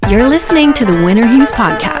You're listening to the Or Hughes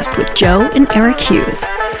Podcast with Joe and Eric Hughes.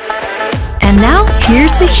 And now,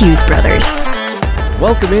 here's the Hughes brothers.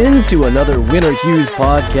 Welcome into another Or Hughes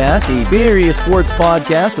Podcast, a Bay Area sports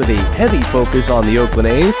podcast with a heavy focus on the Oakland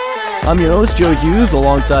A's. I'm your host, Joe Hughes,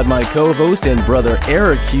 alongside my co-host and brother,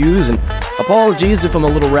 Eric Hughes. And apologies if I'm a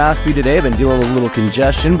little raspy today. I've been dealing with a little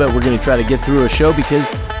congestion, but we're going to try to get through a show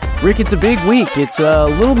because, Rick, it's a big week. It's a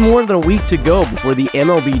little more than a week to go before the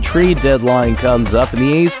MLB Trade Deadline comes up, and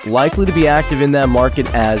the A's likely to be active in that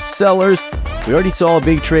market as sellers. We already saw a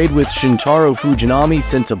big trade with Shintaro Fujinami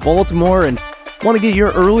sent to Baltimore, and want to get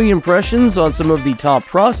your early impressions on some of the top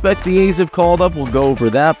prospects the A's have called up. We'll go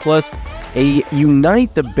over that, plus a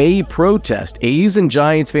Unite the Bay protest. A's and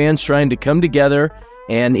Giants fans trying to come together,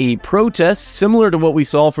 and a protest similar to what we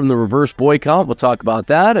saw from the reverse boycott. We'll talk about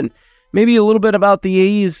that, and maybe a little bit about the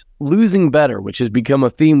A's losing better, which has become a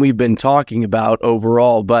theme we've been talking about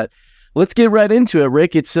overall. But let's get right into it,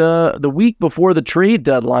 Rick. It's the week before the trade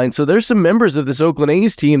deadline, so there's some members of this Oakland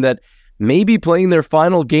A's team that may be playing their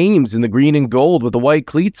final games in the green and gold with the white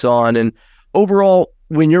cleats on. And overall,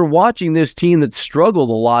 when you're watching this team that struggled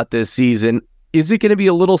a lot this season, is it going to be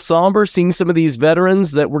a little somber seeing some of these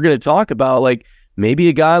veterans that we're going to talk about, like maybe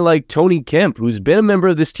a guy like Tony Kemp, who's been a member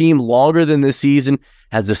of this team longer than this season,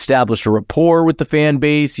 has established a rapport with the fan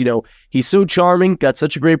base. You know, he's so charming, got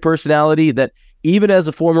such a great personality that even as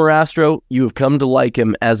a former Astro, you have come to like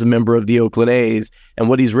him as a member of the Oakland A's and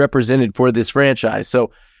what he's represented for this franchise.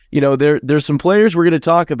 So, you know, there's some players we're going to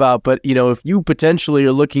talk about, but, you know, if you potentially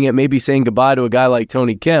are looking at maybe saying goodbye to a guy like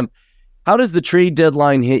Tony Kemp, how does the trade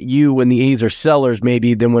deadline hit you when the A's are sellers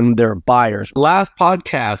maybe than when they're buyers? Last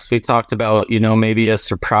podcast, we talked about, you know, maybe a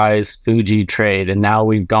surprise Fuji trade, and now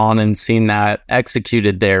we've gone and seen that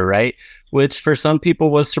executed there, right? Which for some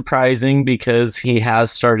people was surprising because he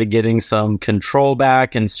has started getting some control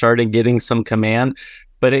back and started getting some command.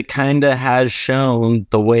 But it kind of has shown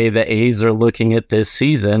the way the A's are looking at this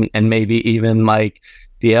season and maybe even like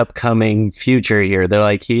the upcoming future here. They're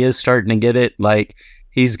like, he is starting to get it, like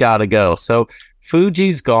he's got to go. So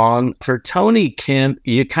Fuji's gone. For Tony Kemp,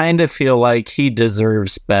 you kind of feel like he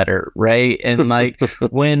deserves better, right? And like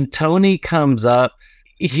when Tony comes up,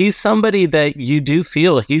 he's somebody that you do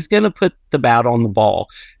feel he's going to put the bat on the ball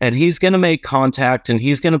and he's going to make contact and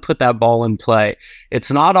he's going to put that ball in play.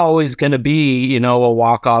 It's not always going to be, you know, a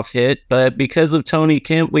walk-off hit, but because of Tony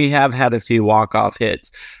Kemp, we have had a few walk-off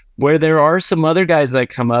hits where there are some other guys that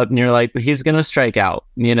come up and you're like, he's going to strike out,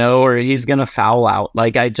 you know, or he's going to foul out.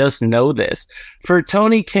 Like, I just know this. For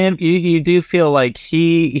Tony Kemp, you do feel like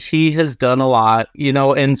he has done a lot. You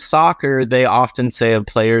know, in soccer, they often say of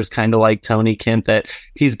players kind of like Tony Kemp that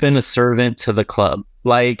he's been a servant to the club.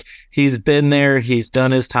 Like, he's been there, he's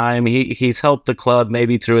done his time, he's helped the club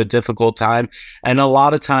maybe through a difficult time. And a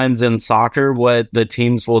lot of times in soccer, what the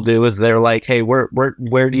teams will do is they're like, hey,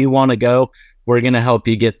 where do you want to go? We're going to help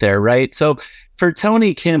you get there, right? So for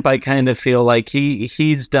Tony Kemp, I kind of feel like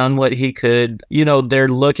he's done what he could. You know, they're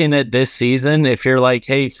looking at this season. If you're like,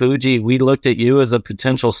 hey, Fuji, we looked at you as a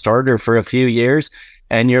potential starter for a few years,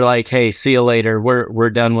 and you're like, hey, see you later.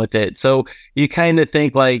 We're done with it. So you kind of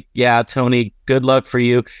think like, yeah, Tony, good luck for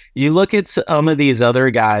you. You look at some of these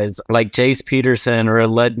other guys like Jace Peterson or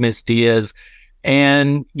Aledmus Diaz,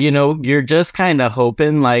 and, you know, you're just kind of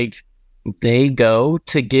hoping like, they go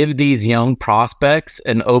to give these young prospects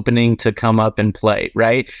an opening to come up and play,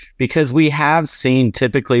 right? Because we have seen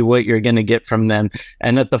typically what you're going to get from them.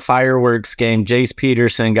 And at the fireworks game, Jace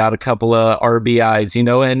Peterson got a couple of RBIs, you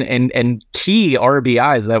know, and key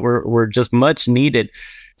RBIs that were just much needed.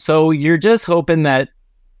 So you're just hoping that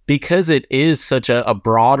because it is such a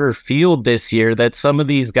broader field this year that some of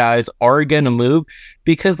these guys are going to move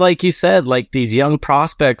because, like you said, like these young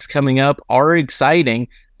prospects coming up are exciting.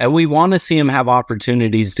 And we want to see him have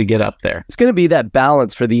opportunities to get up there. It's going to be that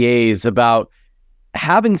balance for the A's about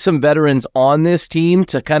having some veterans on this team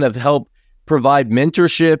to kind of help provide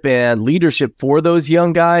mentorship and leadership for those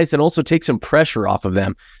young guys and also take some pressure off of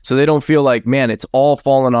them so they don't feel like, man, it's all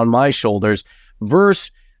falling on my shoulders, versus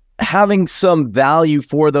having some value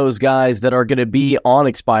for those guys that are going to be on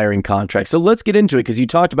expiring contracts. So let's get into it because you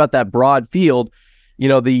talked about that broad field. You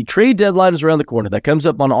know, the trade deadline is around the corner. That comes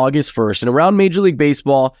up on August 1st. And around Major League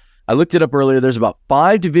Baseball, I looked it up earlier, there's about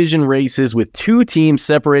 5 division races with 2 teams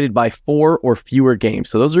separated by 4 or fewer games.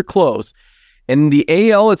 So those are close. In the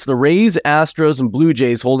AL, it's the Rays, Astros, and Blue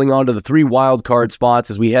Jays holding on to the 3 wild card spots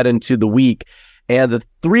as we head into the week. And the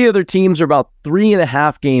 3 other teams are about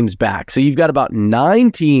 3.5 games back. So you've got about 9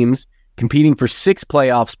 teams competing for 6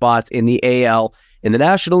 playoff spots in the AL. In the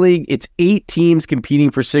National League, it's 8 teams competing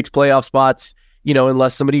for 6 playoff spots, you know,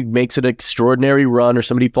 unless somebody makes an extraordinary run or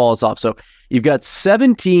somebody falls off. So You've got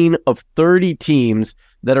 17 of 30 teams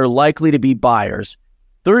that are likely to be buyers,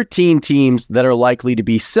 13 teams that are likely to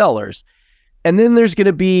be sellers. And then there's going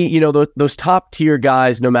to be, those top tier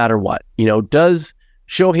guys no matter what. Does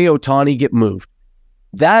Shohei Ohtani get moved?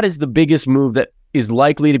 That is the biggest move that is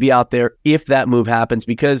likely to be out there if that move happens,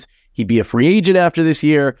 because he'd be a free agent after this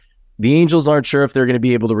year. The Angels aren't sure if they're going to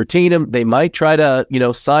be able to retain him. They might try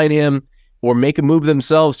to, sign him or make a move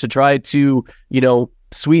themselves to try to,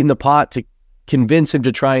 sweeten the pot to convince him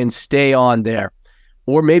to try and stay on there.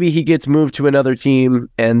 Or maybe he gets moved to another team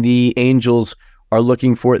and the Angels are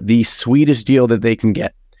looking for the sweetest deal that they can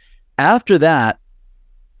get. After that,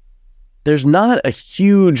 there's not a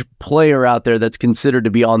huge player out there that's considered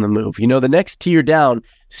to be on the move. The next tier down,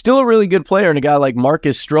 still a really good player, and a guy like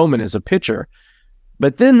Marcus Stroman as a pitcher.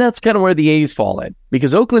 But then that's kind of where the A's fall in,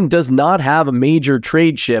 because Oakland does not have a major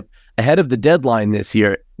trade chip ahead of the deadline this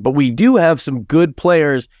year. But we do have some good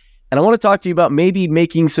players, and I want to talk to you about maybe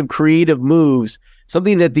making some creative moves,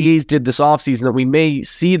 something that the A's did this offseason that we may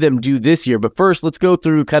see them do this year. But first, let's go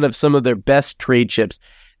through kind of some of their best trade chips.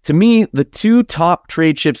 To me, the two top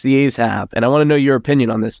trade chips the A's have, and I want to know your opinion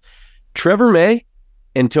on this, Trevor May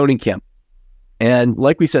and Tony Kemp. And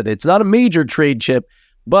like we said, it's not a major trade chip,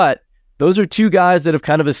 but those are two guys that have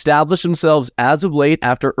kind of established themselves as of late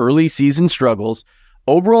after early season struggles.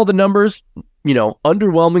 Overall, the numbers,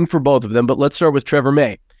 underwhelming for both of them, but let's start with Trevor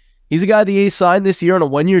May. He's a guy the A's signed this year on a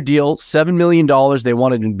one-year deal, $7 million. They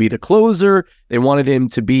wanted him to be the closer. They wanted him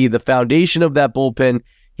to be the foundation of that bullpen.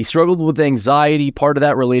 He struggled with anxiety, part of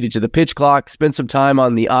that related to the pitch clock, spent some time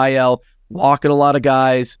on the IL, walking a lot of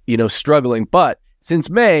guys, struggling. But since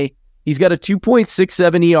May, he's got a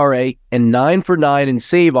 2.67 ERA and 9 for 9 in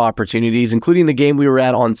save opportunities, including the game we were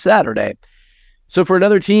at on Saturday. So for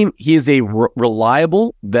another team, he is a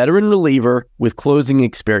reliable veteran reliever with closing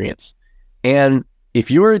experience. And if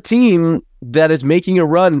you're a team that is making a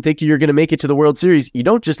run and thinking you're going to make it to the World Series, you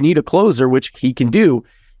don't just need a closer, which he can do.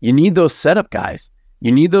 You need those setup guys.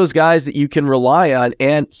 You need those guys that you can rely on,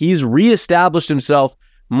 and he's reestablished himself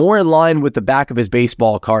more in line with the back of his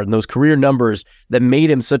baseball card and those career numbers that made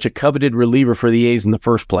him such a coveted reliever for the A's in the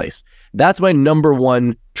first place. That's my number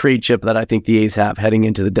one trade chip that I think the A's have heading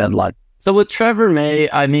into the deadline. So with Trevor May,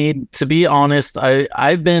 to be honest,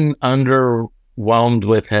 I've been underwhelmed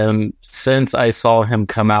with him since I saw him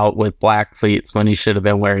come out with black cleats when he should have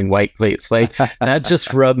been wearing white cleats. Like, that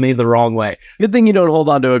just rubbed me the wrong way. Good thing you don't hold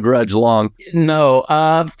on to a grudge long. No,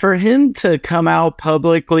 for him to come out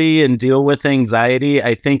publicly and deal with anxiety,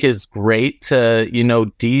 I think is great to,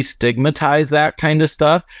 destigmatize that kind of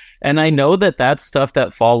stuff. And I know that that's stuff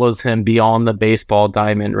that follows him beyond the baseball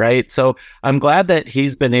diamond, right? So I'm glad that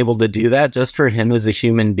he's been able to do that just for him as a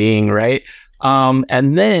human being, right?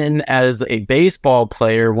 And then as a baseball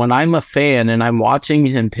player, when I'm a fan and I'm watching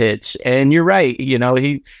him pitch, and you're right,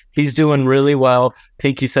 he's doing really well. I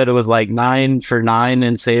think you said it was like 9 for 9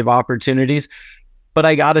 in save opportunities. But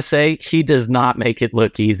I got to say, he does not make it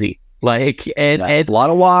look easy. And a lot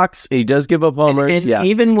of walks. He does give up homers. And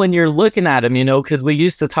even when you're looking at him, because we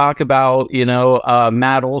used to talk about,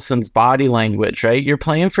 Matt Olson's body language, right? You're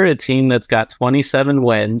playing for a team that's got 27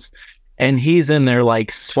 wins, and he's in there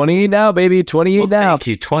like 28 now, baby. 28 now. Thank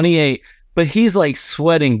you, 28. But he's like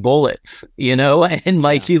sweating bullets, and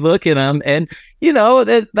you look at him, and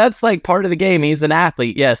that's like part of the game. He's an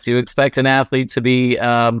athlete. Yes, you expect an athlete to be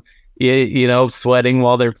sweating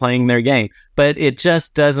while they're playing their game. But it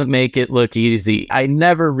just doesn't make it look easy. I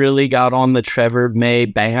never really got on the Trevor May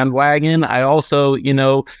bandwagon. I also,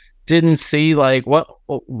 didn't see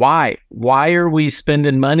why are we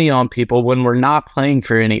spending money on people when we're not playing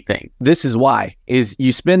for anything? This is why, is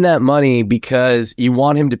you spend that money because you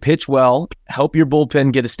want him to pitch well, help your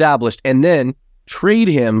bullpen get established, and then trade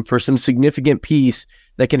him for some significant piece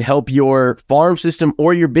that can help your farm system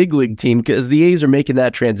or your big league team, because the A's are making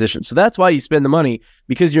that transition. So that's why you spend the money,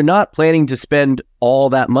 because you're not planning to spend all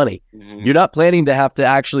that money. Mm-hmm. You're not planning to have to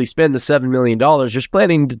actually spend the $7 million. You're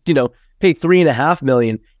planning to, pay $3.5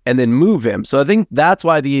 million and then move him. So I think that's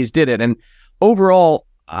why the A's did it. And overall,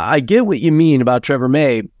 I get what you mean about Trevor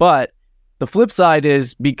May, but the flip side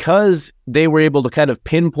is because they were able to kind of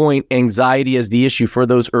pinpoint anxiety as the issue for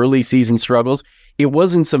those early season struggles, it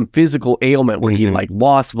wasn't some physical ailment where he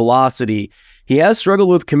lost velocity. He has struggled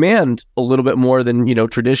with command a little bit more than,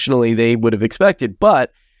 traditionally they would have expected,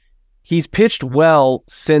 but he's pitched well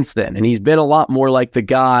since then. And he's been a lot more like the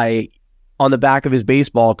guy on the back of his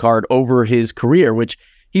baseball card over his career, which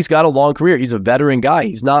he's got a long career. He's a veteran guy.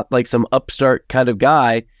 He's not like some upstart kind of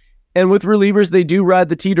guy. And with relievers, they do ride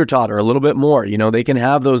the teeter-totter a little bit more. They can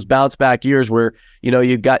have those bounce-back years where,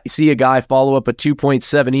 you see a guy follow up a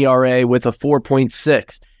 2.7 ERA with a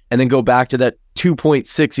 4.6, and then go back to that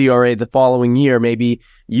 2.6 ERA the following year. Maybe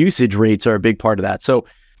usage rates are a big part of that. So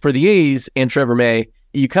for the A's and Trevor May,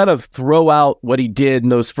 you kind of throw out what he did in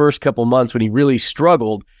those first couple months when he really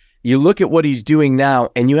struggled. You look at what he's doing now,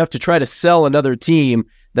 and you have to try to sell another team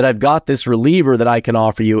that I've got this reliever that I can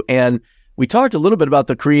offer you. And we talked a little bit about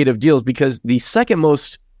the creative deals, because the second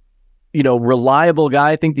most, reliable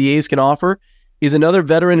guy I think the A's can offer is another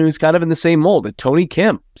veteran who's kind of in the same mold. Tony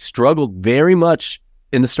Kemp struggled very much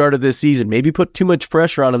in the start of this season, maybe put too much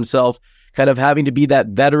pressure on himself, kind of having to be that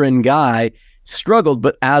veteran guy, struggled.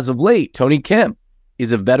 But as of late, Tony Kemp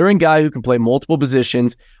is a veteran guy who can play multiple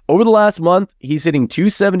positions. Over the last month, he's hitting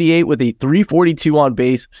 .278 with a .342 on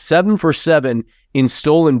base, 7 for 7 in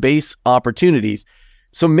stolen base opportunities.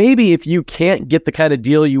 So maybe if you can't get the kind of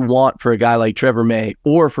deal you want for a guy like Trevor May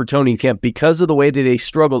or for Tony Kemp because of the way that they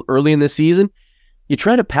struggled early in the season, you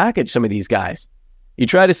try to package some of these guys. You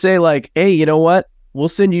try to say like, hey, you know what? We'll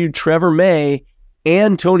send you Trevor May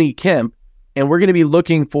and Tony Kemp, and we're going to be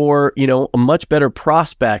looking for, a much better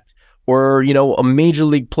prospect or, a major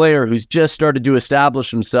league player who's just started to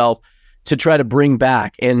establish himself to try to bring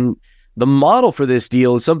back. And the model for this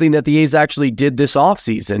deal is something that the A's actually did this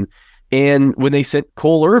offseason. And when they sent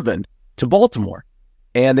Cole Irvin to Baltimore,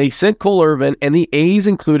 and they sent Cole Irvin, and the A's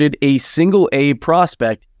included a single A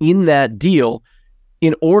prospect in that deal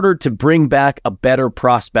in order to bring back a better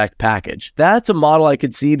prospect package. That's a model I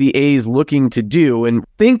could see the A's looking to do, and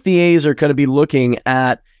think the A's are going to be looking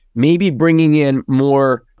at maybe bringing in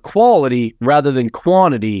more quality rather than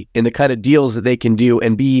quantity in the kind of deals that they can do,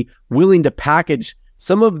 and be willing to package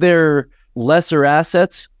some of their lesser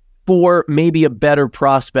assets for maybe a better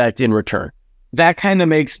prospect in return. That kind of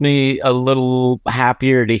makes me a little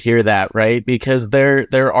happier to hear that, right? Because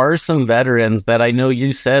there are some veterans that I know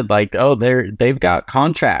you said like, oh, they've got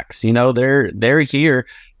contracts, they're here,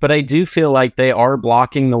 but I do feel like they are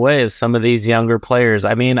blocking the way of some of these younger players.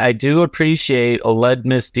 I mean, I do appreciate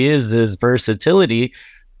Aledmys Diaz's versatility.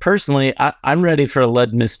 Personally, I'm ready for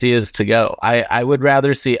Aledmys Diaz to go. I would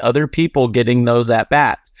rather see other people getting those at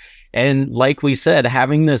bats. And like we said,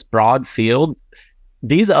 having this broad field,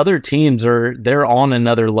 these other teams they're on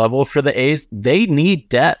another level for the A's. They need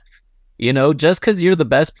depth. Just because you're the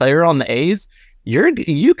best player on the A's,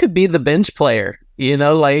 you could be the bench player. You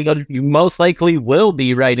most likely will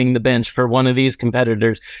be riding the bench for one of these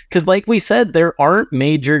competitors. Because like we said, there aren't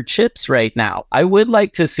major chips right now. I would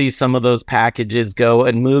like to see some of those packages go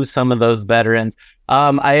and move some of those veterans.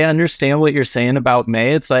 I understand what you're saying about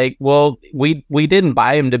May. It's like, well, we didn't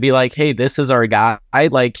buy him to be like, hey, this is our guy.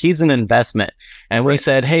 He's an investment. And we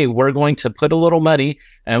said, hey, we're going to put a little money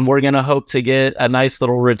and we're going to hope to get a nice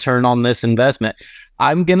little return on this investment.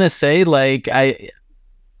 I'm going to say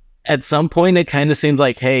at some point, it kind of seems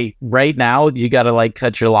like, hey, right now you got to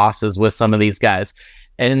cut your losses with some of these guys.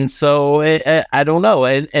 And so I don't know.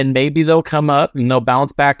 And maybe they'll come up and they'll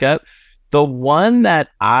bounce back up. The one that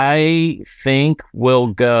I think will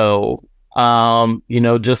go,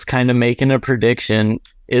 just kind of making a prediction,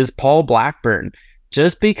 is Paul Blackburn.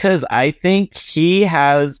 Just because I think he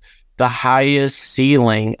has the highest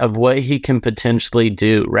ceiling of what he can potentially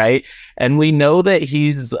do, right? And we know that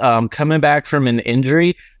he's coming back from an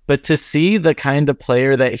injury, but to see the kind of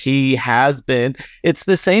player that he has been, it's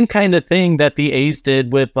the same kind of thing that the A's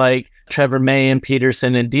did with Trevor May and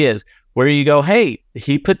Peterson and Diaz, where you go, hey,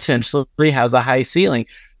 he potentially has a high ceiling.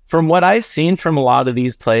 From what I've seen from a lot of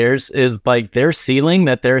these players is their ceiling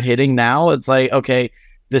that they're hitting now, it's like, okay,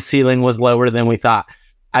 the ceiling was lower than we thought.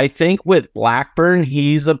 I think with Blackburn,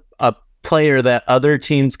 he's a player that other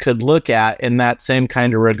teams could look at in that same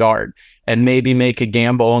kind of regard and maybe make a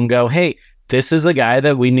gamble and go, hey, this is a guy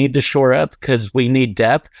that we need to shore up because we need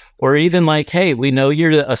depth. Or even hey, we know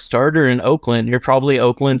you're a starter in Oakland. You're probably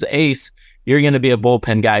Oakland's ace. You're going to be a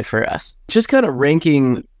bullpen guy for us. Just kind of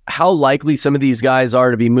ranking how likely some of these guys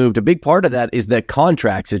are to be moved. A big part of that is that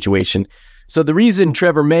contract situation. So the reason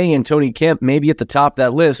Trevor May and Tony Kemp may be at the top of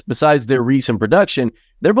that list, besides their recent production,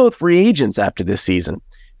 they're both free agents after this season.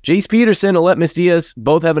 Jace Peterson, Aledmys Diaz,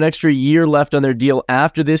 both have an extra year left on their deal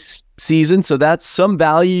after this season, so that's some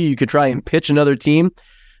value. You could try and pitch another team.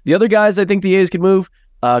 The other guys I think the A's could move,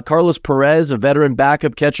 Carlos Perez, a veteran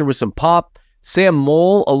backup catcher with some pop. Sam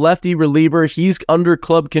Moll, a lefty reliever. He's under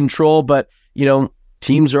club control, but,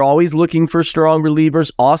 teams are always looking for strong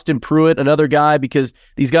relievers. Austin Pruitt, another guy, because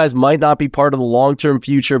these guys might not be part of the long-term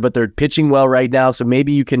future, but they're pitching well right now, so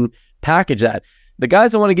maybe you can package that. The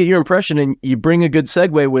guys I want to get your impression, and you bring a good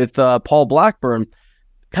segue with Paul Blackburn,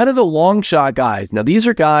 kind of the long shot guys. Now, these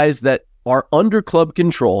are guys that are under club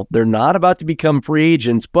control. They're not about to become free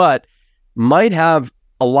agents, but might have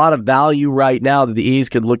a lot of value right now that the A's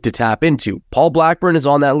could look to tap into. Paul Blackburn is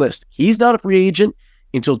on that list. He's not a free agent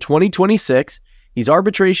until 2026. He's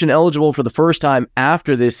arbitration eligible for the first time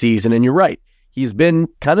after this season, and you're right. He's been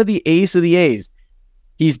kind of the ace of the A's.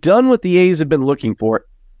 He's done what the A's have been looking for.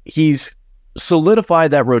 He's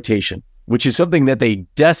solidified that rotation, which is something that they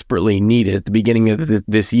desperately needed at the beginning of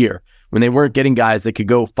this year when they weren't getting guys that could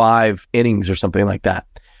go 5 innings or something like that.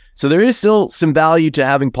 So there is still some value to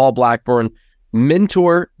having Paul Blackburn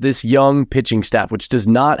mentor this young pitching staff, which does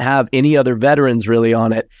not have any other veterans really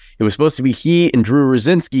on it. It was supposed to be he and Drew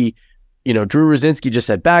Rosinski. Drew Rosinski just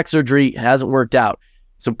had back surgery. It hasn't worked out.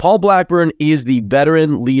 So Paul Blackburn is the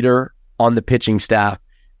veteran leader on the pitching staff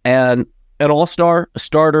and an all-star, a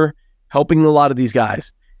starter, helping a lot of these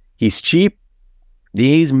guys. He's cheap.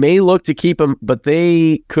 The A's may look to keep him, but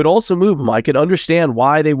they could also move him. I could understand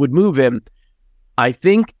why they would move him. I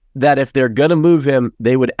think that if they're going to move him,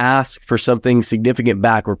 they would ask for something significant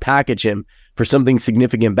back or package him for something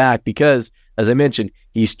significant back because, as I mentioned,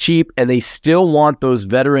 he's cheap and they still want those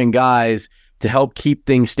veteran guys to help keep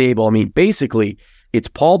things stable. I mean, basically, it's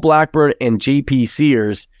Paul Blackburn and JP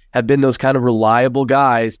Sears have been those kind of reliable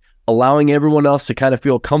guys, allowing everyone else to kind of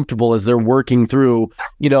feel comfortable as they're working through,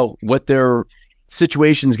 what their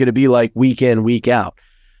situation's going to be like week in, week out.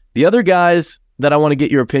 The other guys that I want to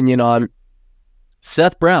get your opinion on,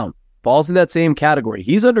 Seth Brown falls in that same category.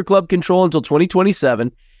 He's under club control until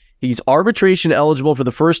 2027. He's arbitration eligible for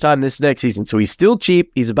the first time this next season. So he's still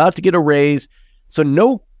cheap. He's about to get a raise. So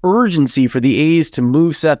no urgency for the A's to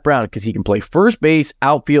move Seth Brown because he can play first base,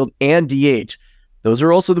 outfield, and DH. Those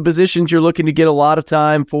are also the positions you're looking to get a lot of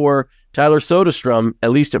time for Tyler Soderstrom,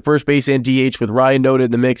 at least at first base and DH, with Ryan Noda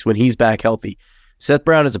in the mix when he's back healthy. Seth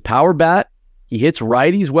Brown is a power bat. He hits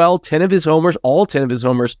righties well. All 10 of his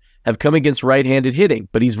homers have come against right-handed hitting,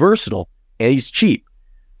 but he's versatile and he's cheap.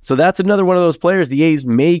 So that's another one of those players the A's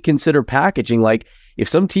may consider packaging. Like if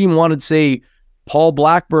some team wanted, say, Paul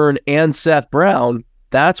Blackburn and Seth Brown,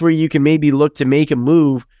 that's where you can maybe look to make a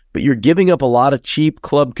move, but you're giving up a lot of cheap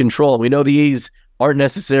club control. We know the A's aren't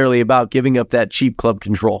necessarily about giving up that cheap club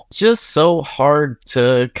control. It's just so hard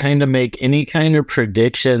to kind of make any kind of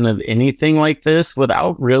prediction of anything like this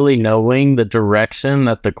without really knowing the direction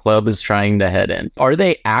that the club is trying to head in. Are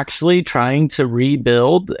they actually trying to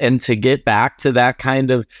rebuild and to get back to that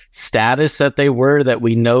kind of status that they were, that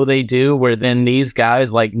we know they do, where then these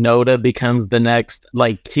guys like Noda becomes the next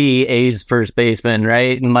like key A's first baseman,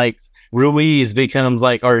 right? And like Ruiz becomes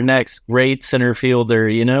like our next great center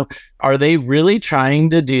fielder, Are they really trying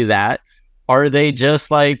to do that? Are they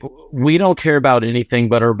just like, we don't care about anything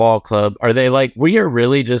but our ball club? Are they like, we are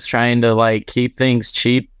really just trying to like keep things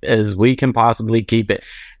cheap as we can possibly keep it?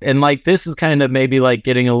 And like, this is kind of maybe like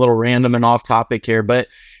getting a little random and off topic here, but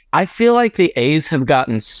I feel like the A's have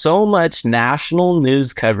gotten so much national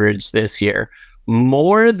news coverage this year,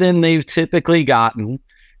 more than they've typically gotten.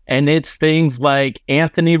 And it's things like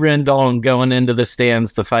Anthony Rendon going into the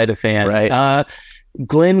stands to fight a fan. Right.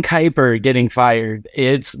 Glenn Kuiper getting fired.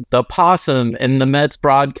 It's the possum in the Mets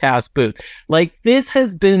broadcast booth. Like, this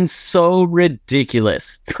has been so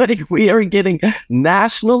ridiculous. Like, we are getting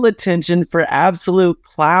national attention for absolute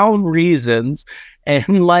clown reasons.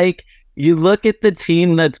 And like, you look at the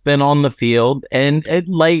team that's been on the field and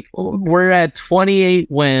we're at 28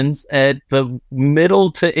 wins at the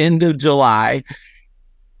middle to end of July.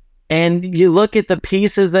 And you look at the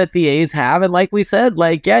pieces that the A's have, and like we said,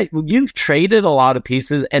 you've traded a lot of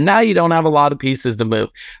pieces, and now you don't have a lot of pieces to move.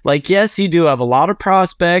 Like, yes, you do have a lot of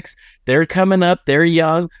prospects. They're coming up. They're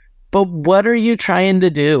young. But what are you trying to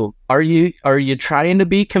do? Are you trying to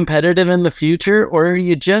be competitive in the future, or are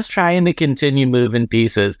you just trying to continue moving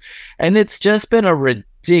pieces? And it's just been a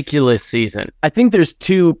ridiculous season. I think there's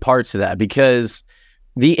two parts to that, because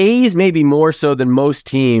the A's, maybe more so than most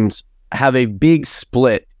teams, have a big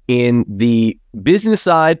split in the business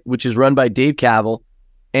side, which is run by Dave Kaval,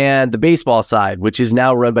 and the baseball side, which is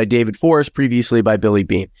now run by David Forrest, previously by Billy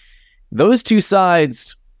Beane. Those two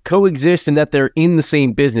sides coexist in that they're in the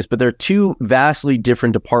same business, but they're two vastly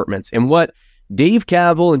different departments. And what Dave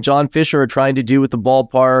Kaval and John Fisher are trying to do with the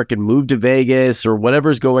ballpark and move to Vegas or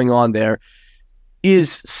whatever's going on there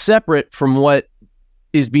is separate from what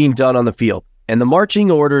is being done on the field. And the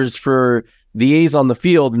marching orders for the A's on the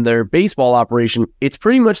field and their baseball operation, it's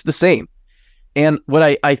pretty much the same. And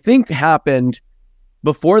what I think happened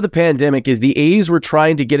before the pandemic is the A's were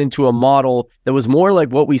trying to get into a model that was more like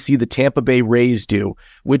what we see the Tampa Bay Rays do,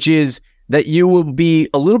 which is that you will be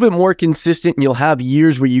a little bit more consistent and you'll have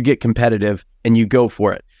years where you get competitive and you go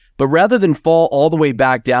for it. But rather than fall all the way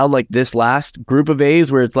back down like this last group of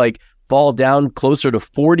A's where it's like fall down closer to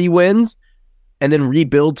 40 wins and then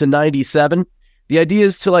rebuild to 97, The idea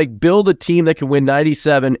is to like build a team that can win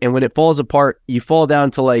 97, and when it falls apart, you fall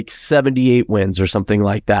down to like 78 wins or something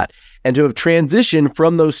like that. And to have transitioned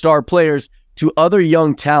from those star players to other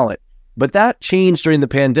young talent. But that changed during the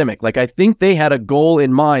pandemic. Like, I think they had a goal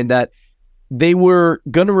in mind that they were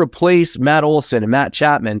going to replace Matt Olson and Matt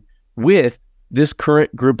Chapman with this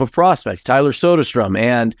current group of prospects, Tyler Soderstrom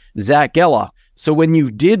and Zach Geloff. So when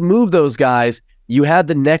you did move those guys, you had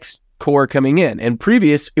the next core coming in. And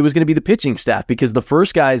previous, it was going to be the pitching staff, because the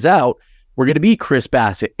first guys out were going to be Chris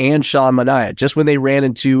Bassett and Sean Manaea, just when they ran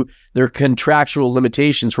into their contractual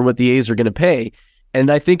limitations for what the A's are going to pay. And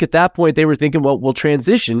I think at that point, they were thinking, well, we'll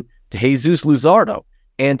transition to Jesus Luzardo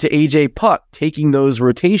and to AJ Puck, taking those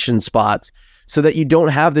rotation spots so that you don't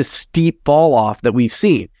have this steep fall off that we've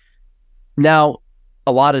seen. Now,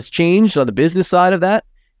 a lot has changed on the business side of that,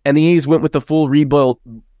 and the A's went with the full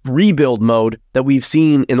rebuild mode that we've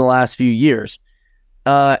seen in the last few years,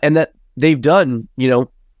 and that they've done,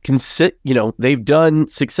 they've done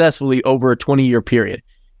successfully over a 20-year period.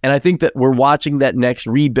 And I think that we're watching that next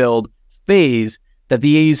rebuild phase that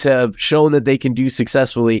the A's have shown that they can do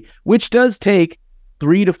successfully, which does take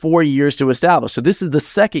 3 to 4 years to establish. So this is the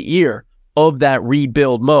second year of that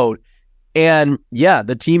rebuild mode. And yeah,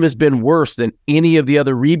 the team has been worse than any of the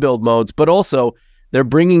other rebuild modes, but also they're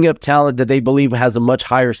bringing up talent that they believe has a much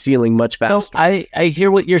higher ceiling, much faster. So I hear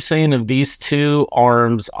what you're saying of these two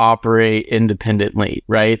arms operate independently,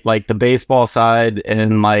 right? Like the baseball side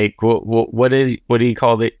and like what do you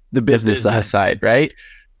call it? The business side, right?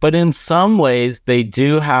 But in some ways, they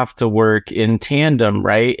do have to work in tandem,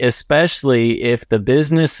 right? Especially if the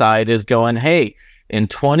business side is going, hey, in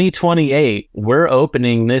 2028, we're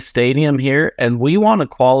opening this stadium here, and we want a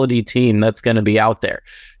quality team that's going to be out there.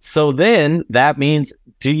 So then that means,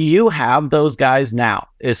 do you have those guys now?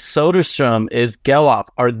 Is Soderstrom, is Geloff,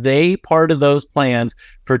 are they part of those plans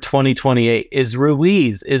for 2028? Is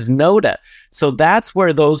Ruiz, is Noda? So that's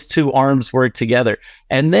where those two arms work together.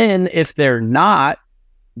 And then if they're not,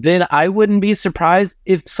 then I wouldn't be surprised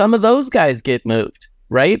if some of those guys get moved,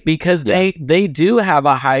 right? Because they do have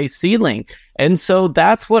a high ceiling. And so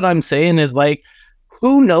that's what I'm saying is like,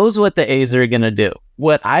 who knows what the A's are going to do?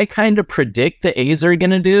 What I kind of predict the A's are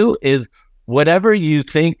going to do is whatever you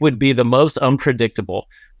think would be the most unpredictable.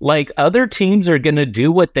 Like, other teams are going to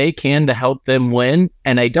do what they can to help them win.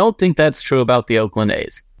 And I don't think that's true about the Oakland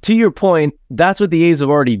A's. To your point, that's what the A's have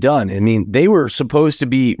already done. I mean, they were supposed to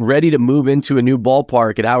be ready to move into a new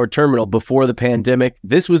ballpark at Howard Terminal before the pandemic.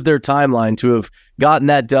 This was their timeline to have gotten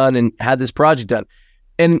that done and had this project done.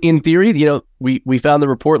 And in theory, we found the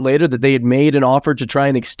report later that they had made an offer to try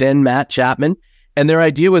and extend Matt Chapman. And their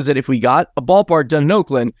idea was that if we got a ballpark done in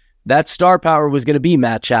Oakland, that star power was going to be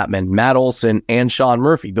Matt Chapman, Matt Olson, and Sean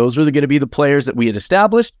Murphy. Those were going to be the players that we had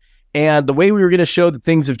established. And the way we were going to show that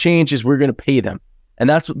things have changed is we're going to pay them. And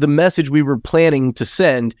that's the message we were planning to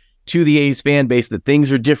send to the A's fan base, that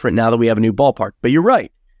things are different now that we have a new ballpark. But you're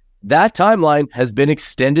right. That timeline has been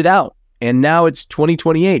extended out. And now it's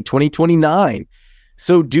 2028, 2029.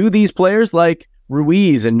 So do these players like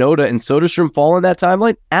Ruiz and Noda and Soderstrom fall in that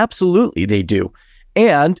timeline? Absolutely they do.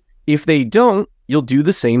 And if they don't, you'll do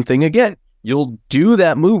the same thing again. You'll do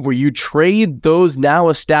that move where you trade those now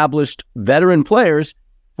established veteran players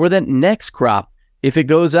for that next crop. If it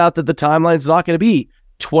goes out that the timeline is not going to be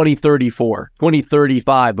 2034,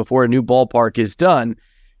 2035 before a new ballpark is done.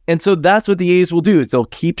 And so that's what the A's will do, is they'll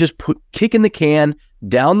keep just kicking the can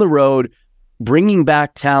down the road, bringing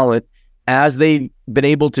back talent as they've been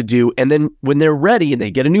able to do. And then when they're ready and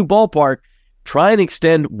they get a new ballpark, try and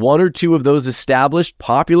extend one or two of those established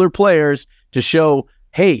popular players to show,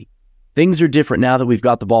 hey, things are different now that we've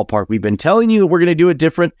got the ballpark. We've been telling you that we're going to do it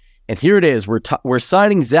different. And here it is. We're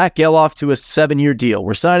signing Zach Geloff to a 7-year deal.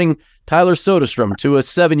 We're signing Tyler Soderstrom to a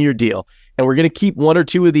 7-year deal. And we're going to keep one or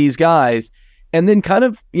two of these guys. And then kind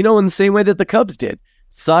of, in the same way that the Cubs did,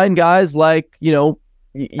 sign guys like,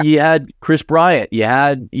 you had Chris Bryant, you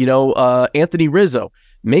had, Anthony Rizzo.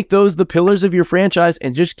 Make those the pillars of your franchise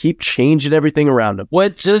and just keep changing everything around them.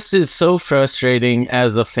 What just is so frustrating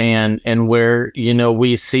as a fan, and where,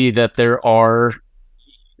 we see that there are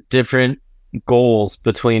different goals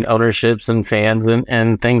between ownerships and fans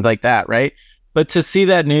and things like that, right? But to see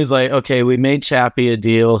that news, like, okay, we made Chappie a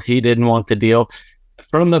deal, he didn't want the deal.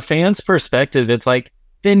 From the fans' perspective, it's like,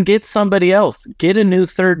 then get somebody else, get a new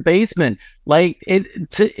third baseman. Like,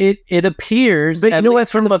 it appears. But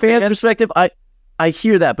from the fans' perspective, I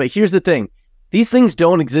hear that, but here's the thing. These things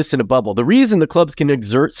don't exist in a bubble. The reason the clubs can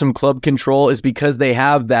exert some club control is because they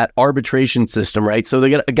have that arbitration system, right? So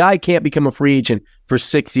a guy can't become a free agent for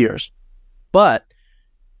 6 years. But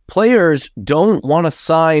players don't want to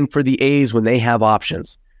sign for the A's when they have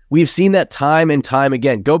options. We've seen that time and time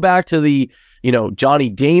again. Go back to the, Johnny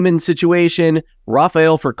Damon situation,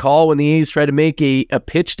 Rafael Furcal when the A's tried to make a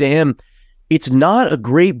pitch to him. It's not a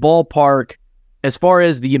great ballpark as far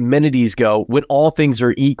as the amenities go when all things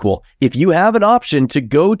are equal. If you have an option to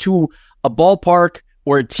go to a ballpark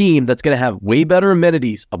or a team that's going to have way better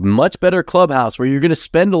amenities, a much better clubhouse where you're going to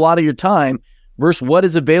spend a lot of your time versus what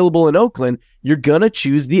is available in Oakland, you're going to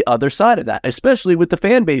choose the other side of that, especially with the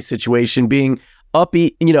fan base situation being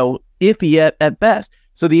iffy at best.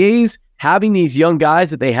 So the A's having these young guys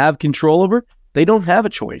that they have control over, they don't have a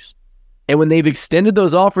choice. And when they've extended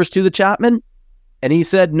those offers to the Chapman, and he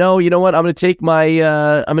said, "No, you know what? I'm going to take my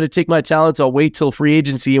talents. I'll wait till free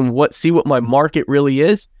agency and see what my market really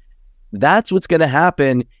is." That's what's going to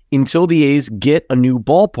happen until the A's get a new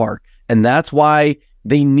ballpark, and that's why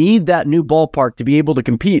they need that new ballpark to be able to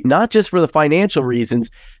compete, not just for the financial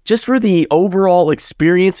reasons, just for the overall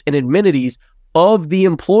experience and amenities of the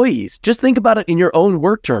employees. Just think about it in your own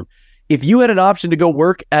work term. If you had an option to go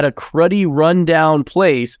work at a cruddy, rundown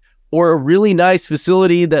place or a really nice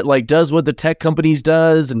facility that does what the tech companies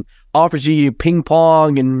does and offers you ping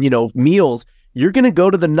pong and, meals, you're going to go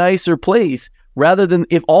to the nicer place rather than,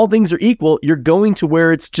 if all things are equal, you're going to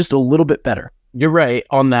where it's just a little bit better. You're right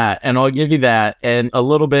on that, and I'll give you that. And a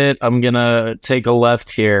little bit, I'm going to take a left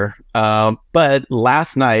here. But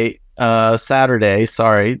last night, Saturday,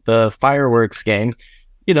 the fireworks game,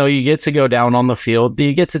 you get to go down on the field.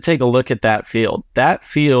 You get to take a look at that field. That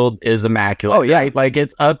field is immaculate. Oh, yeah. Right?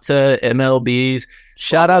 It's up to MLB's.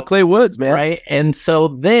 Shout out Clay Woods, man. Right? And so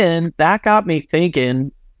then that got me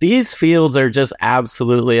thinking, these fields are just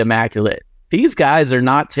absolutely immaculate. These guys are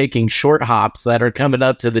not taking short hops that are coming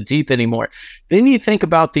up to the teeth anymore. Then you think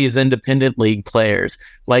about these independent league players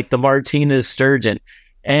like the Martinez Sturgeon.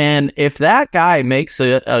 And if that guy makes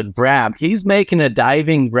a grab, he's making a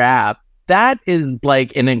diving grab. That is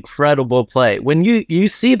an incredible play. When you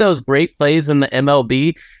see those great plays in the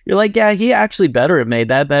MLB, you're like, yeah, he actually better have made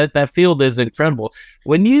that. That field is incredible.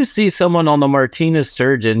 When you see someone on the Martinez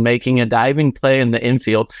Sturgeon making a diving play in the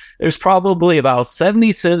infield, there's probably about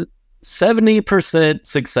 70%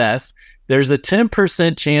 success. There's a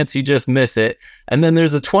 10% chance you just miss it. And then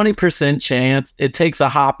there's a 20% chance it takes a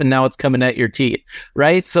hop and now it's coming at your teeth,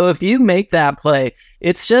 right? So if you make that play,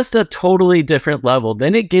 it's just a totally different level.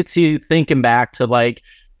 Then it gets you thinking back to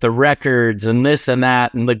the records and this and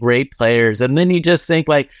that and the great players. And then you just think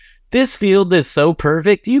this field is so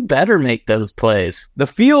perfect. You better make those plays. The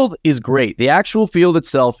field is great. The actual field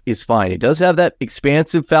itself is fine. It does have that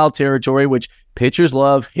expansive foul territory, which pitchers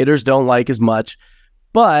love, hitters don't like as much.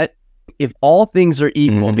 But if all things are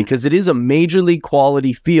equal, because it is a major league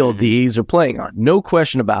quality field the A's are playing on, no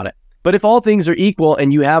question about it. But if all things are equal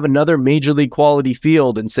and you have another major league quality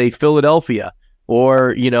field in, say, Philadelphia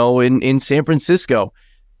or, in San Francisco,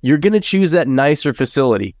 you're going to choose that nicer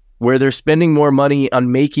facility where they're spending more money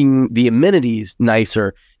on making the amenities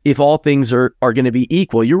nicer if all things are going to be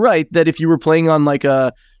equal. You're right that if you were playing on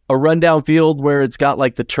a rundown field where it's got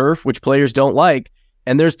the turf, which players don't like,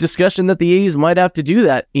 and there's discussion that the A's might have to do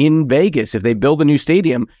that in Vegas if they build a new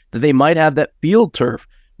stadium, that they might have that field turf,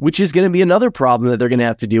 which is going to be another problem that they're going to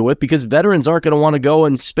have to deal with because veterans aren't going to want to go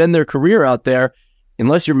and spend their career out there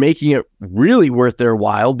unless you're making it really worth their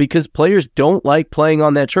while, because players don't like playing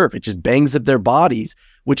on that turf. It just bangs up their bodies,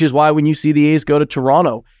 which is why when you see the A's go to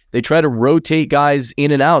Toronto, they try to rotate guys in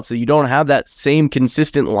and out so you don't have that same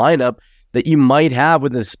consistent lineup that you might have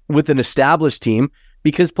with an established team,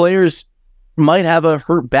 because players might have a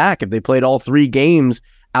hurt back if they played all 3 games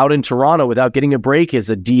out in Toronto without getting a break as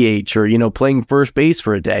a DH or, playing first base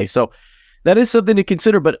for a day. So that is something to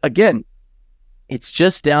consider. But again, it's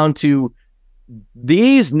just down to the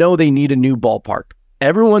A's know they need a new ballpark.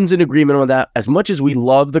 Everyone's in agreement on that. As much as we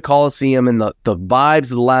love the Coliseum and the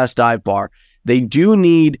vibes of the last dive bar, they do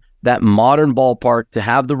need that modern ballpark to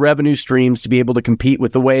have the revenue streams to be able to compete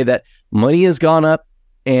with the way that money has gone up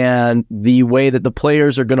and the way that the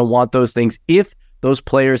players are going to want those things if those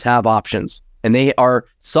players have options and they are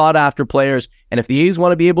sought after players. And if the A's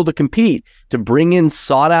want to be able to compete to bring in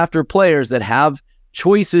sought after players that have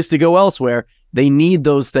choices to go elsewhere, they need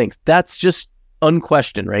those things. That's just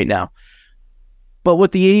unquestioned right now. But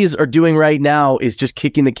what the A's are doing right now is just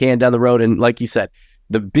kicking the can down the road. And like you said,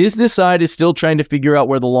 the business side is still trying to figure out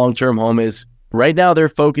where the long-term home is. Right now, their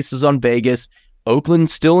focus is on Vegas.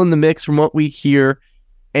 Oakland's still in the mix from what we hear.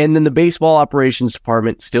 And then the baseball operations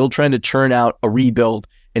department still trying to churn out a rebuild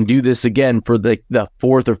and do this again for the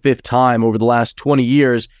 4th or 5th time over the last 20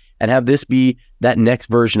 years and have this be that next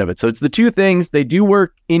version of it. So it's the two things. They do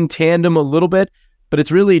work in tandem a little bit, but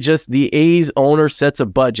it's really just the A's owner sets a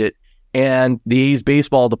budget and the A's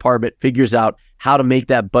baseball department figures out how to make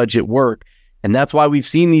that budget work. And that's why we've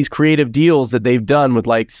seen these creative deals that they've done with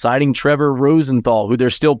like signing Trevor Rosenthal, who they're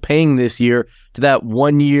still paying this year, to that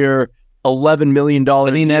 1 year, $11 million deal.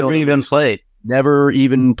 He never even played. Never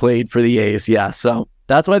even played for the A's. Yeah. So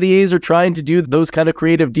that's why the A's are trying to do those kind of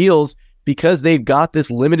creative deals, because they've got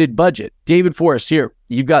this limited budget. David Forrest, here,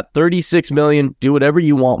 you've got $36 million. Do whatever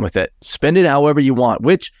you want with it. Spend it however you want,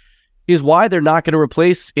 which is why they're not going to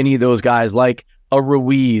replace any of those guys like a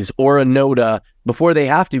Ruiz or a Noda before they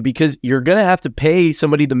have to, because you're going to have to pay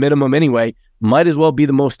somebody the minimum anyway. Might as well be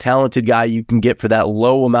the most talented guy you can get for that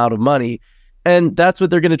low amount of money. And that's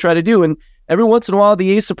what they're going to try to do. And every once in a while,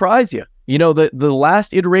 the A's surprise you. You know, the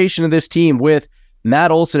last iteration of this team with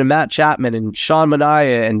Matt Olson and Matt Chapman and Sean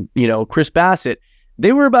Manaea and, you know, Chris Bassett,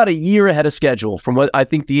 they were about a year ahead of schedule from what I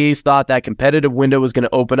think the A's thought that competitive window was going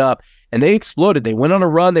to open up. And they exploded. They went on a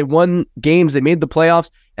run. They won games. They made the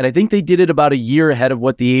playoffs. And I think they did it about a year ahead of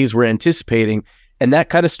what the A's were anticipating. And that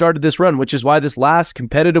kind of started this run, which is why this last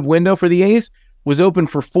competitive window for the A's was open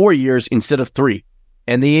for 4 years instead of 3.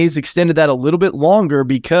 And the A's extended that a little bit longer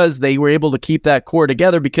because they were able to keep that core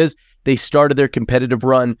together, because they started their competitive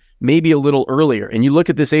run maybe a little earlier. And you look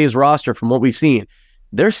at this A's roster from what we've seen,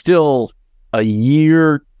 they're still a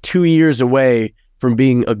year, 2 years away from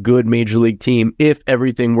being a good major league team if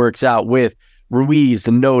everything works out with Ruiz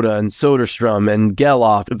and Noda and Soderstrom and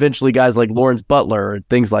Geloff, eventually guys like Lawrence Butler,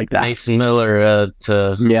 things like that. Mason Miller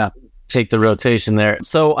to take the rotation there.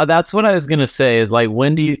 So that's what I was going to say is, like,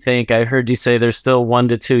 when do you think, I heard you say they're still 1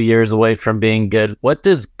 to 2 years away from being good. What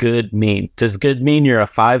does good mean? Does good mean you're a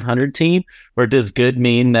 500 team, or does good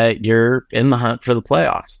mean that you're in the hunt for the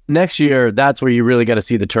playoffs? Next year, that's where you really got to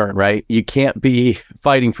see the turn, right? You can't be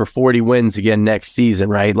fighting for 40 wins again next season,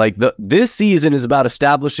 right? Like this season is about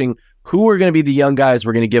establishing who are going to be the young guys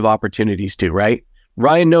we're going to give opportunities to, right?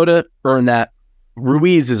 Ryan Noda earned that.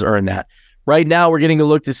 Ruiz has earned that. Right now, we're getting a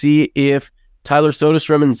look to see if Tyler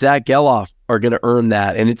Soderstrom and Zach Geloff are going to earn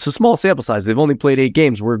that. And it's a small sample size. They've only played 8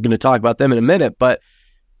 games. We're going to talk about them in a minute, but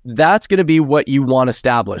that's going to be what you want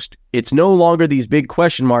established. It's no longer these big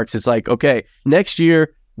question marks. It's like, okay, next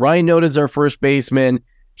year, Ryan Noda is our first baseman.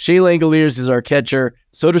 Shea Langoliers is our catcher.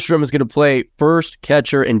 Soderstrom is going to play first,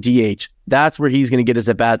 catcher, and DH. That's where he's going to get his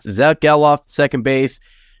at-bats. Zach Geloff, second base.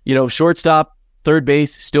 You know, shortstop, third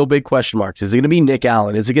base, still big question marks. Is it going to be Nick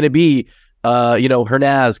Allen? Is it going to be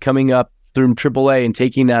Hernaz coming up through AAA and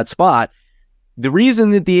taking that spot? The reason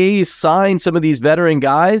that the A's signed some of these veteran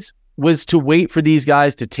guys was to wait for these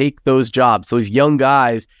guys to take those jobs, those young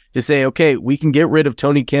guys, to say, okay, we can get rid of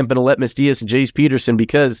Tony Kemp and Alet Diaz and Jace Peterson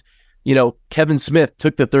because, you know, Kevin Smith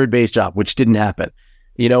took the third base job, which didn't happen,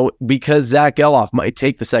 you know, because Zach Geloff might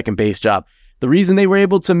take the second base job. The reason they were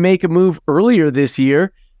able to make a move earlier this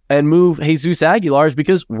year and move Jesus Aguilar is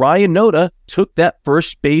because Ryan Noda took that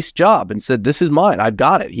first base job and said, this is mine. I've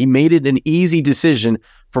got it. He made it an easy decision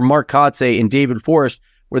for Mark Kotsay and David Forrest,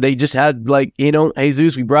 where they just had like, you know,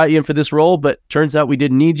 Jesus, we brought you in for this role, but turns out we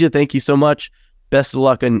didn't need you. Thank you so much. Best of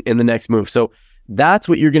luck in the next move. So that's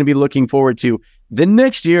what you're going to be looking forward to. Then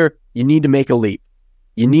next year, you need to make a leap.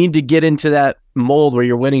 You need to get into that mold where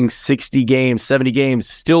you're winning 60 games, 70 games,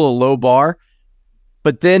 still a low bar.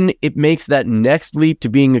 But then it makes that next leap to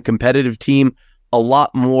being a competitive team a lot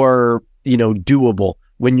more, you know, doable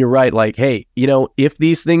when you're right. Like, hey, you know, if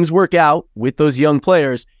these things work out with those young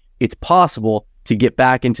players, it's possible to get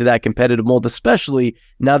back into that competitive mold, especially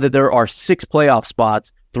now that there are 6 playoff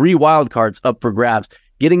spots, 3 wild cards up for grabs.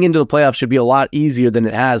 Getting into the playoffs should be a lot easier than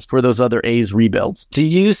it has for those other A's rebuilds. Do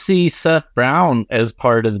you see Seth Brown as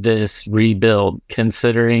part of this rebuild,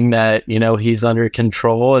 considering that, you know, he's under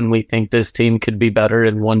control and we think this team could be better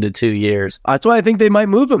in 1 to 2 years? That's why I think they might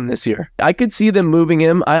move him this year. I could see them moving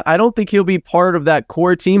him. I don't think he'll be part of that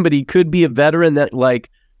core team, but he could be a veteran that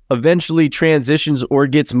like eventually transitions or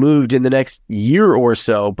gets moved in the next year or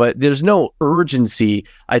so. But there's no urgency,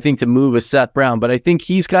 I think, to move a Seth Brown. But I think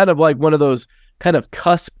he's kind of like one of those kind of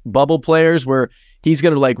cusp bubble players where he's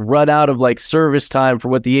going to like run out of like service time for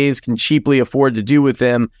what the A's can cheaply afford to do with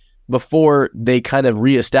him before they kind of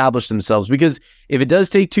reestablish themselves. Because if it does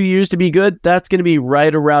take 2 years to be good, that's going to be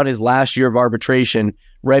right around his last year of arbitration,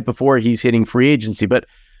 right before he's hitting free agency. But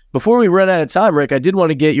before we run out of time, Rick, I did want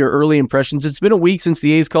to get your early impressions. It's been a week since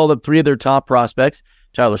the A's called up 3 of their top prospects.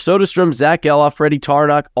 Tyler Soderstrom, Zach Geloff, Freddie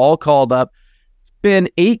Tarnok, all called up. Been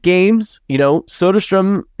 8 games. You know,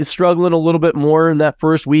 Soderstrom is struggling a little bit more in that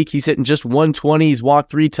first week. He's hitting just 120. He's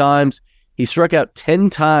walked 3 times. He struck out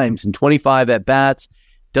 10 times in 25 at-bats.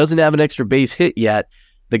 Doesn't have an extra base hit yet.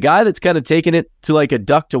 The guy that's kind of taken it to like a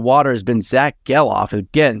duck to water has been Zach Geloff.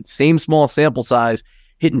 Again, same small sample size,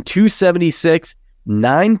 hitting 276,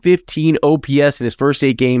 .915 OPS in his first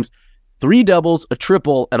 8 games, 3 doubles, a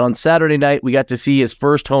triple, and on Saturday night, we got to see his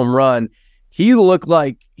first home run. He looked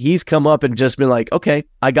like he's come up and just been like, okay,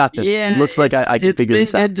 I got this. Yeah, it looks like I can figure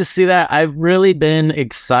this out. It's been good to see that. I've really been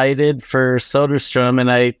excited for Soderstrom,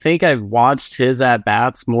 and I think I've watched his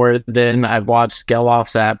at-bats more than I've watched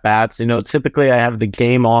Geloff's at-bats. Typically I have the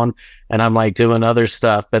game on, and I'm like doing other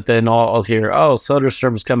stuff, but then I'll hear, oh,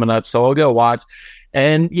 Soderstrom's coming up, so I'll go watch.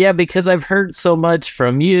 And yeah, because I've heard so much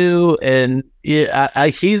from you, and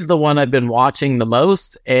he's the one I've been watching the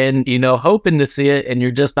most, and hoping to see it, and you're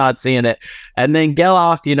just not seeing it. And then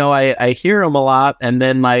Geloff, I hear him a lot, and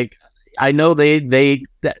then like I know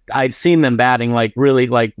I've seen them batting like really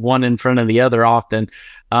like one in front of the other often.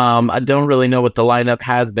 I don't really know what the lineup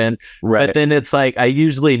has been, right? But then it's like I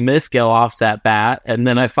usually miss Geloff's at bat, and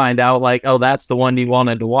then I find out like, oh, that's the one you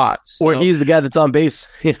wanted to watch, or he's the guy that's on base.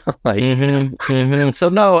 So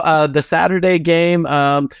no, the Saturday game,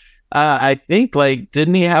 I think like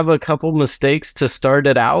didn't he have a couple mistakes to start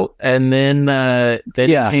it out, and then he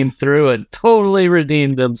came through and totally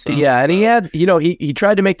redeemed himself. Yeah, and he had he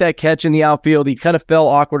tried to make that catch in the outfield. He kind of fell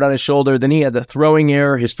awkward on his shoulder. Then he had the throwing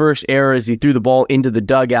error. His first error as he threw the ball into the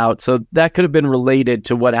dugout. So that could have been related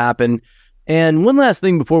to what happened. And one last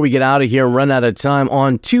thing before we get out of here and run out of time.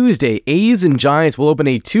 On Tuesday, A's and Giants will open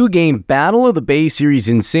a 2-game Battle of the Bay series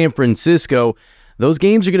in San Francisco. Those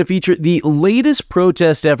games are going to feature the latest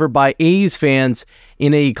protest effort by A's fans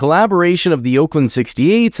in a collaboration of the Oakland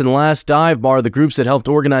 68s and Last Dive Bar, the groups that helped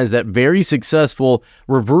organize that very successful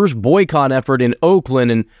reverse boycott effort in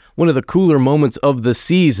Oakland, and one of the cooler moments of the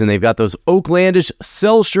season. They've got those Oaklandish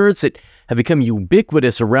cell shirts that have become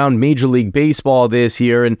ubiquitous around Major League Baseball this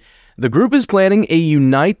year, and the group is planning a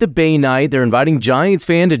Unite the Bay night. They're inviting Giants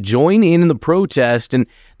fans to join in the protest, and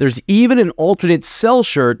there's even an alternate cell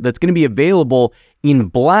shirt that's going to be available in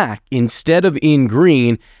black instead of in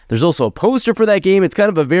green. There's also a poster for that game. It's kind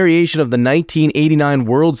of a variation of the 1989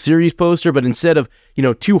 World Series poster, but instead of,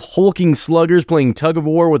 2 hulking sluggers playing tug of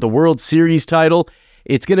war with a World Series title,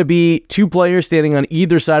 it's going to be 2 players standing on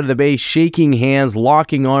either side of the bay, shaking hands,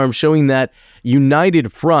 locking arms, showing that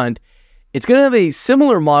united front. It's going to have a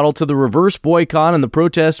similar model to the reverse boycott and the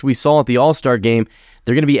protest we saw at the All-Star game.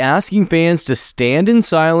 They're going to be asking fans to stand in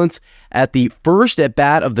silence at the first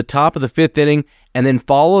at-bat of the top of the 5th inning, and then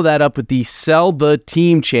follow that up with the Sell the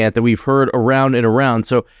Team chant that we've heard around and around.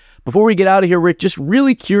 So before we get out of here, Rick, just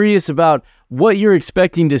really curious about what you're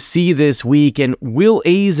expecting to see this week, and will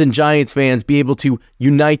A's and Giants fans be able to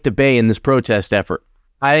unite the Bay in this protest effort?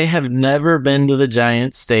 I have never been to the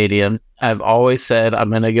Giants stadium. I've always said I'm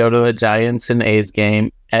going to go to a Giants and A's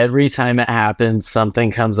game. Every time it happens,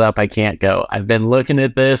 something comes up. I can't go. I've been looking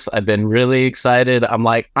at this. I've been really excited. I'm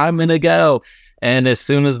like, I'm going to go. And as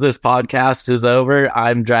soon as this podcast is over,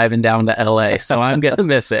 I'm driving down to LA. So I'm going to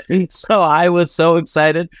miss it. So I was so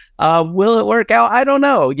excited. Will it work out? I don't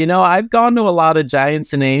know. I've gone to a lot of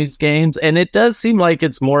Giants and A's games, and it does seem like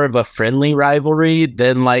it's more of a friendly rivalry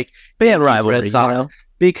than like fan rivalry, Red Sox.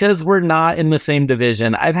 Because we're not in the same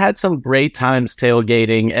division. I've had some great times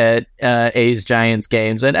tailgating at A's Giants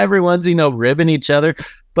games, and everyone's, ribbing each other.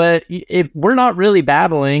 But we're not really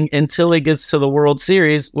battling until it gets to the World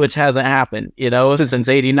Series, which hasn't happened, since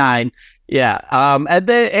 '89. Yeah.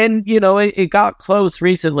 It got close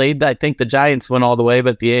recently. I think the Giants went all the way,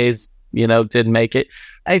 but the A's, didn't make it.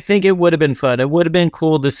 I think it would have been fun. It would have been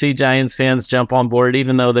cool to see Giants fans jump on board,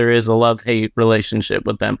 even though there is a love-hate relationship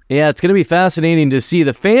with them. Yeah, it's going to be fascinating to see.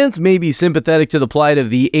 The fans may be sympathetic to the plight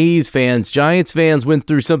of the A's fans. Giants fans went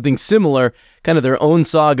through something similar, kind of their own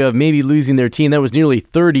saga of maybe losing their team. That was nearly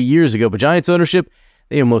 30 years ago. But Giants ownership,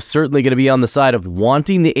 they are most certainly going to be on the side of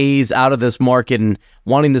wanting the A's out of this market and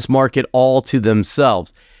wanting this market all to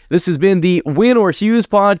themselves. This has been the Win or Hughes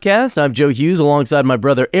podcast. I'm Joe Hughes alongside my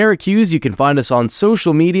brother Eric Hughes. You can find us on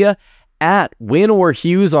social media at Win or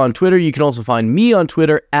Hughes on Twitter. You can also find me on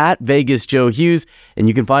Twitter at Vegas Joe Hughes. And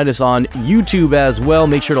you can find us on YouTube as well.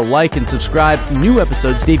 Make sure to like and subscribe. New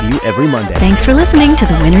episodes debut every Monday. Thanks for listening to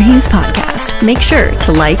the Win or Hughes podcast. Make sure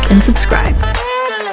to like and subscribe.